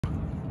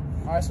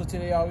Alright, so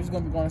today y'all, we're just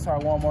gonna be going to our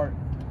Walmart.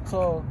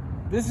 So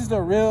this is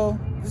the real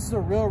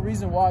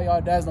reason why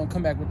y'all dads don't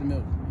come back with the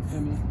milk. You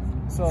feel me?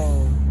 So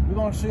we're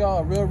gonna show y'all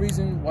a real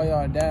reason why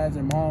y'all dads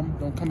and mom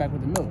don't come back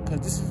with the milk.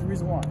 Cause this is the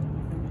reason why.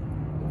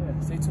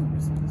 Yeah, stay tuned.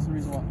 This is the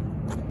reason why.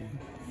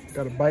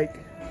 Got a bike.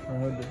 I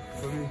don't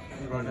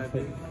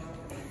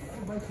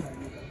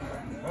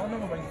know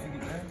my bike to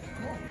get that.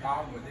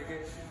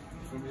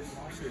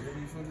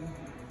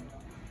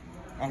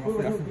 I'm a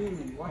hula hoop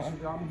demon. Watch it,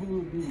 I'm a hula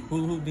hoop demon.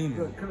 Hula hoop demon.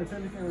 Good. Come on,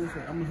 turn the camera this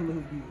way. I'm a hula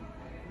hoop demon.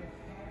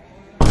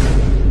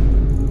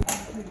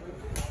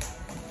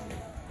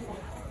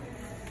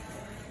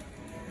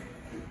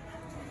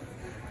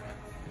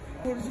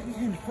 Bro, this nigga's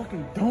eating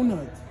fucking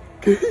donuts.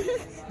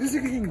 This nigga's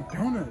eating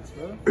donuts,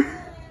 bro.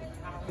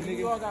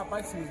 You all got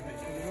bikes in this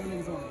bitch. Real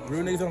niggas on.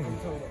 Real niggas on.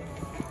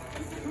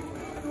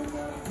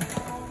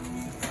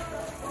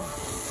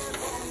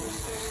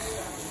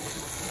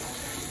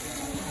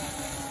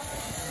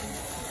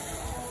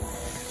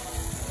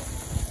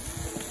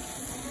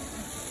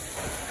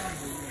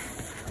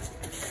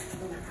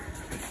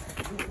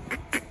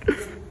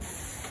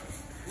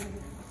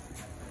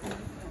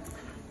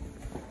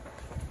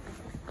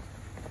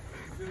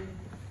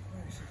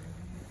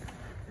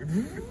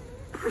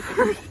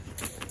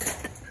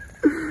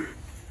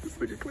 This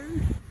nigga Clay.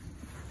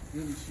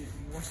 Really shit.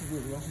 Watch this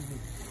video. Watch this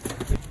video.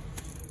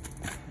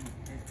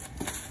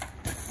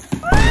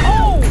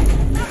 Oh!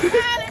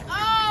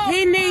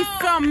 He needs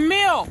some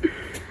milk.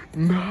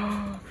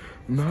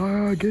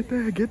 Nah, get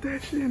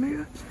that shit,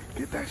 nigga.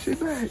 Get that shit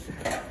back.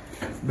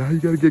 Now you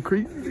gotta get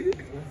crazy, nigga.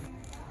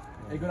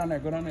 Hey, go down there.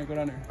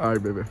 All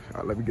right, baby.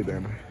 Let me get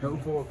down there. Go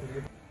forward,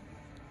 nigga.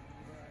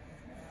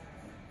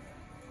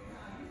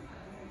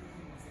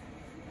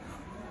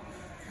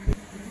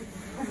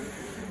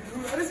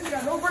 This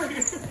got no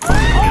brakes.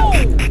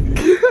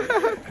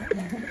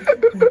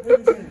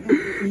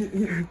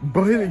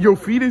 But your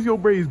feet is your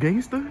braids,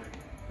 gangster.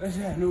 That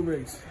shit had no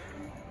brakes.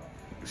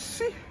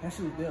 Shit. That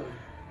shit was deadly.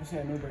 That shit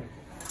had no brakes.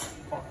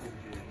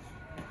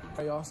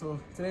 Alright, y'all. So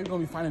today we're gonna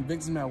be finding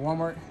victims at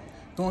Walmart,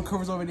 throwing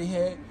covers over their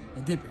head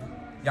and dipping.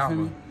 Y'all feel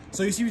me?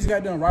 So you see, we just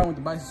got done riding with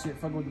the bikes and shit,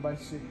 fucking with the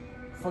bikes and shit.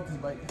 Fuck this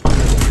bike. We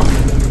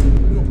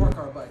gonna park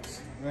our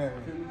bikes. Man.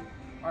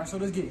 Alright, so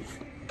let's get it.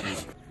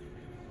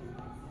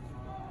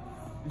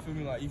 You feel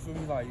me? Like, you just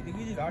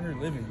out here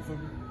living, you feel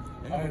me?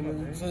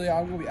 So yeah,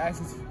 I'm gonna be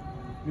asking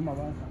me my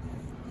Valentine.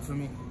 You feel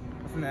me?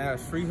 I'm finna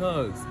ask free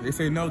hugs. They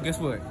say no, guess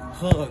what?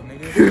 Hug,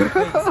 nigga.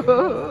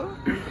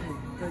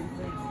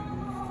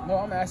 No,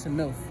 I'm asking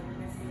MILF.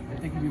 I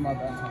think it'd be my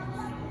Valentine.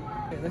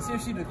 Okay, let's see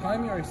if she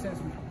declined me or accepts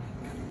me.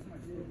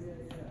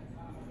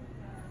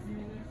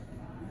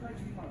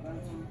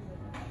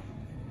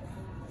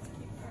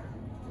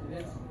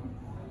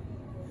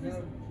 Who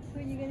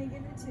are you gonna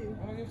give it to? I'm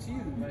gonna give it to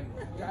you. Like,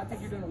 yeah, I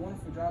think you're doing a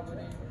wonderful job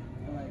today,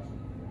 and like,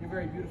 you're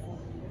very beautiful.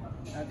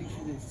 And I think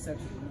she did accept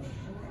it, you know,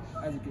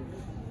 as a gift.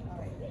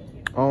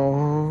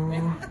 Oh.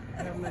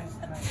 Have a nice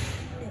night.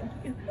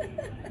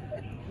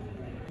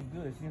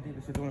 Good. She didn't think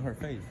this shit doing her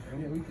face.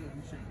 Yeah, we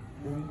should.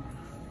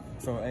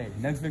 So, hey,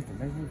 next victim.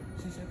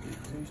 She said it.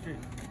 So we straight.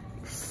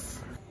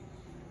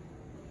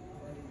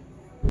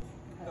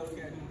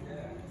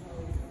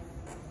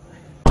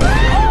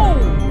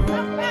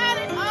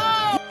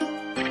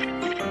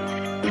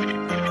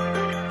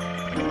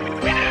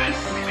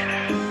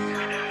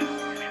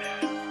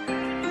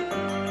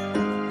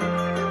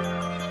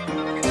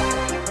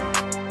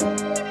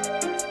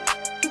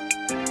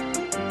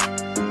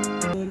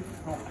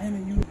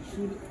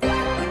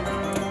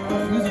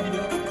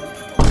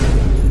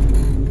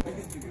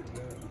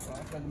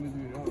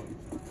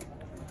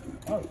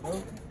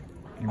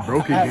 You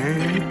broke it,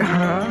 gang.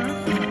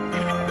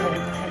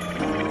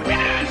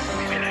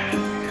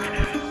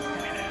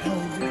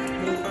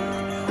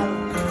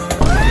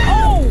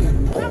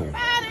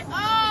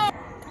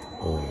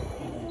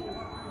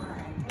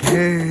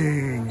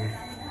 Dang.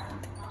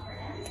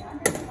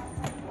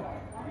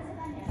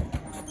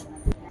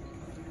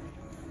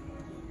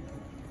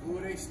 Who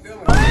are they stealing?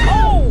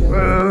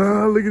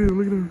 Look at him,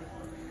 look at him.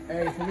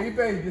 Hey,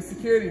 Felipe, the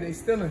security, they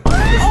stealing.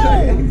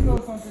 They stole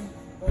something.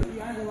 But I ain't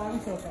gonna lie, we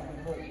stole something.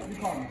 But you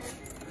call me.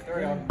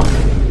 Carry on.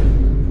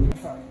 I'm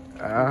sorry.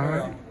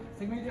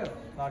 Take me to jail.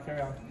 Nah,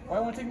 carry on. Why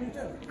you wanna take me to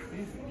jail?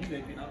 You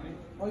AP, not me.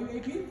 Oh, you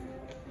AP?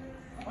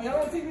 Oh, y'all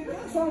wanna take me to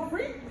jail? So I'm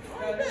free?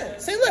 Alright,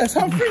 bet. Say less,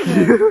 I'm free,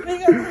 man. You ain't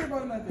gotta worry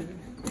about nothing.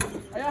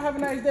 Oh, y'all have a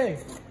nice day.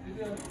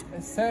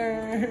 Yes,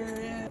 sir.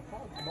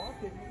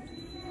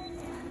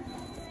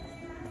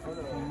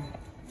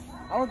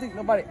 I don't think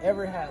nobody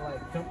ever had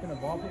like jumped in a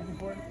ball pit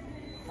before.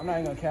 I'm not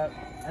even gonna cap.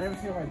 I never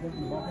seen nobody jump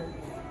in a ball pit.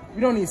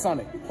 We don't need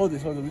Sonic. Hold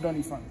this. We don't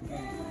need Sonic.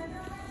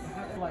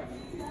 Like,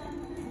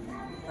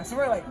 I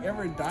swear, like,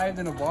 ever dived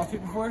in a ball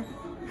pit before?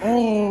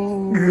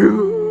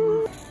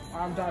 Oh.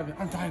 I'm diving.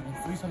 What are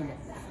you talking about?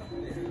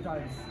 I'm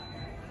diving.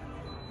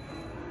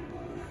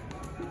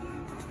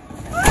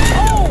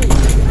 Oh!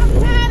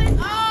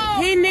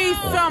 He needs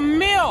some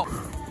milk.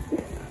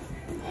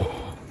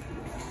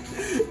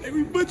 Hey,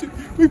 we punch it.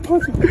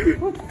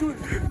 Do it.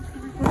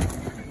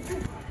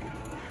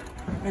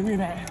 Give me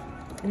that.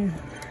 Oh,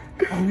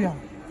 yeah.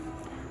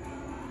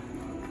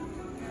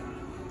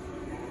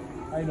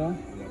 How you doing?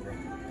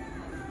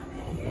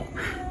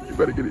 You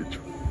better get it.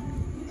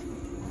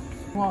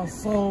 My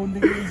soul,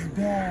 nigga, is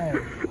bad.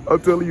 I'm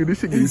telling you, this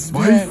shit get It's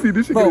spicy. bad.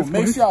 This shit Bro, get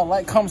spicy. make sure y'all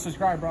like, comment,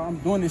 subscribe, bro. I'm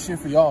doing this shit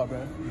for y'all, bro.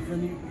 You feel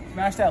me?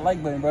 Smash that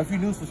like button, bro. If you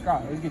new,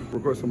 subscribe. Let's get it.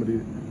 Record some of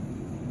these.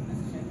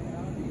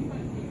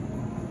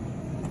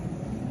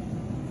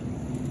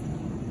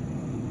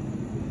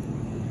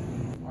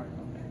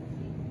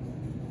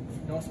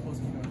 Y'all supposed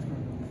to be doing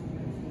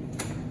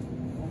this.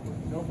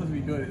 Y'all supposed to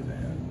be doing this,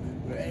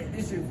 man. But hey,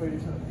 this shit for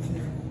yourself.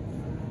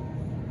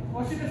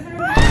 Oh!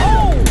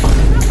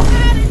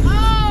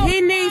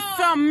 He needs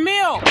some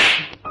milk.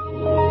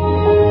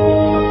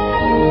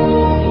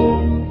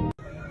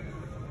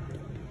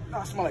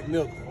 I smell like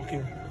milk.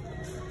 Okay.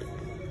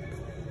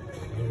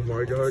 Oh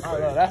my God. Oh,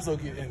 no, that's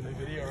okay in the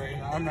video right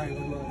now. I'm not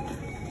even gonna lie.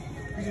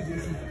 We just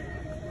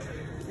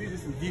did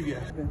some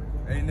devious.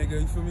 Hey,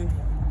 nigga, you feel me?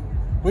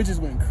 We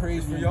just went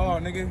crazy. For y'all,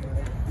 nigga.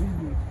 We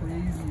went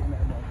crazy in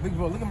that motherfucker. Look,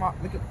 bro, look,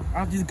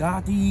 I just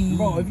got these.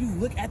 Bro, if you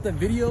look at the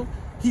video,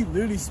 he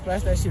literally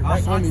splashed that shit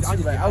right on me too.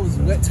 Like, I was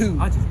wet too.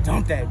 I just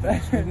dumped that bitch,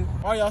 nigga.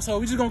 All right, y'all, so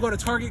we just gonna go to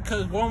Target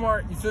because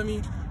Walmart, you feel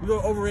me? We go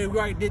overrated. We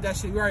already did that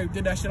shit. We already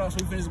did that shit off, so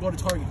we finna just go to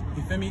Target.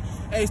 You feel me?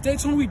 Hey, stay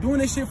tuned. We doing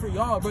this shit for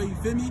y'all, bro. You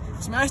feel me?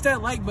 Smash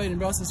that like button,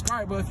 bro.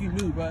 Subscribe, bro, if you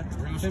new, bro.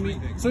 You feel me?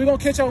 So we gonna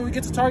catch y'all when we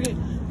get to Target.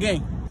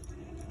 Gang.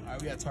 All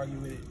right, we got Target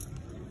with it. You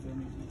feel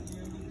me?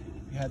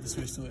 You had to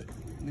switch to it.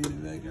 Leave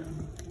it back, girl.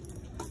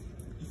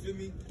 You feel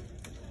me?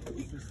 How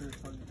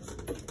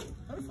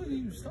the fuck did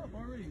you stop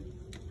already?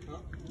 Huh?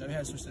 No, we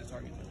had to switch to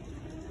Target.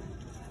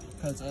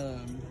 Because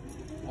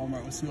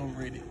Walmart was too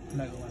overrated. I'm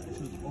not gonna lie, it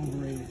was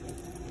overrated.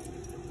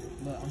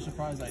 But I'm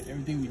surprised, like,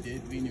 everything we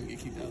did, we didn't even get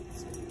kicked out.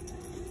 So,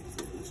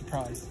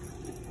 surprised.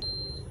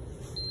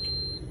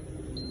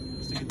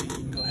 Just think you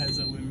can go heads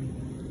up with me.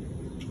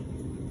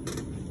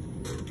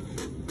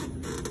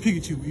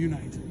 Pikachu,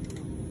 unite.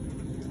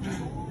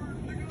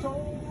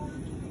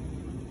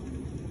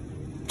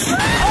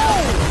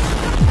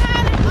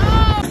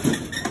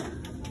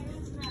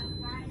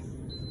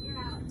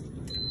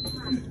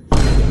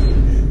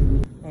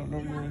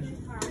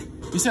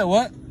 You said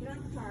what? Get off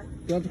the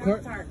cart. Get off the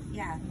cart?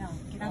 Yeah, no.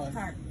 Get off the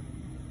cart.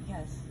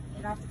 Yes.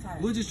 Get off the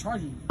cart. We'll just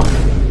charge you.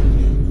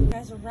 You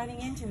guys are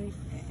running into me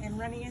and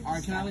running into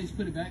Alright, can I stuff. let you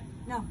put it back?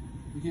 No.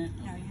 You can't?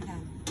 No, you're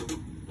done.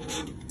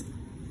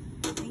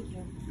 Thank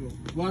you.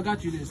 Well, I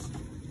got you this.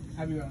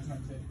 Happy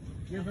Valentine's Day.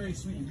 You're very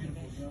sweet and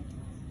beautiful, so.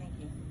 Thank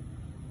you.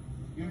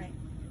 You, All right.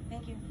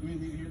 Thank you. you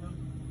ain't leave it here, though?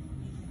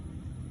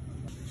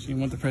 She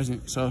didn't want the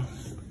present, so. No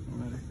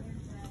matter.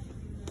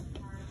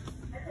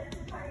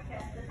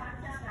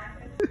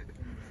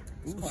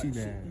 Ooh, she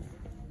bad.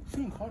 She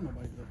didn't call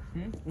nobody,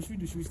 though. What should we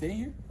do? Should we stay in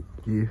here?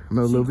 Yeah,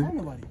 another She little didn't bit.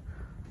 call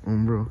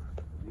nobody. Bro.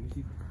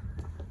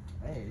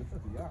 Hey, it's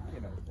up to y'all.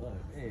 You know,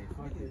 hey,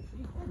 fuck it. She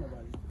didn't call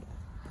nobody.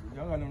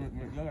 Y'all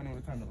gotta know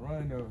the time to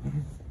run, though.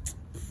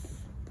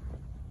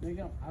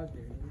 Nigga, I'm out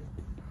there, nigga.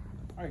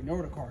 I already know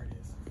where the car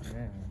is.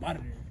 Yeah. I'm out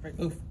of there. Right,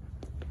 oof.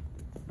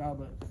 Nah,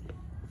 but,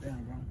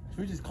 damn, bro. Should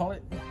we just call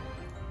it?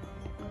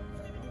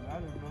 I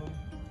don't know.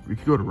 We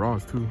could go to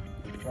Ross too.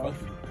 Ross?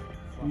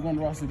 What you going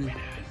to Ross to do?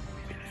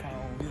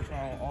 We'll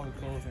try on all the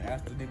clothes and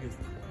ask the niggas,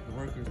 the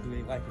workers, do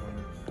they like it or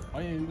not. Oh,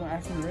 yeah, we're going to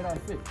ask them the radar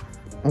fit.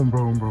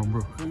 Bro.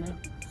 You know?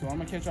 So I'm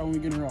going to catch y'all when we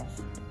get in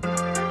Ross.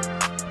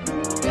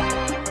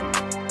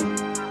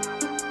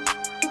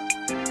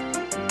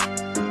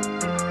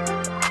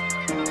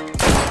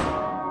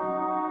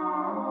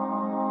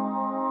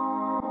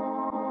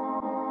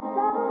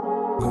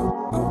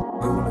 Go.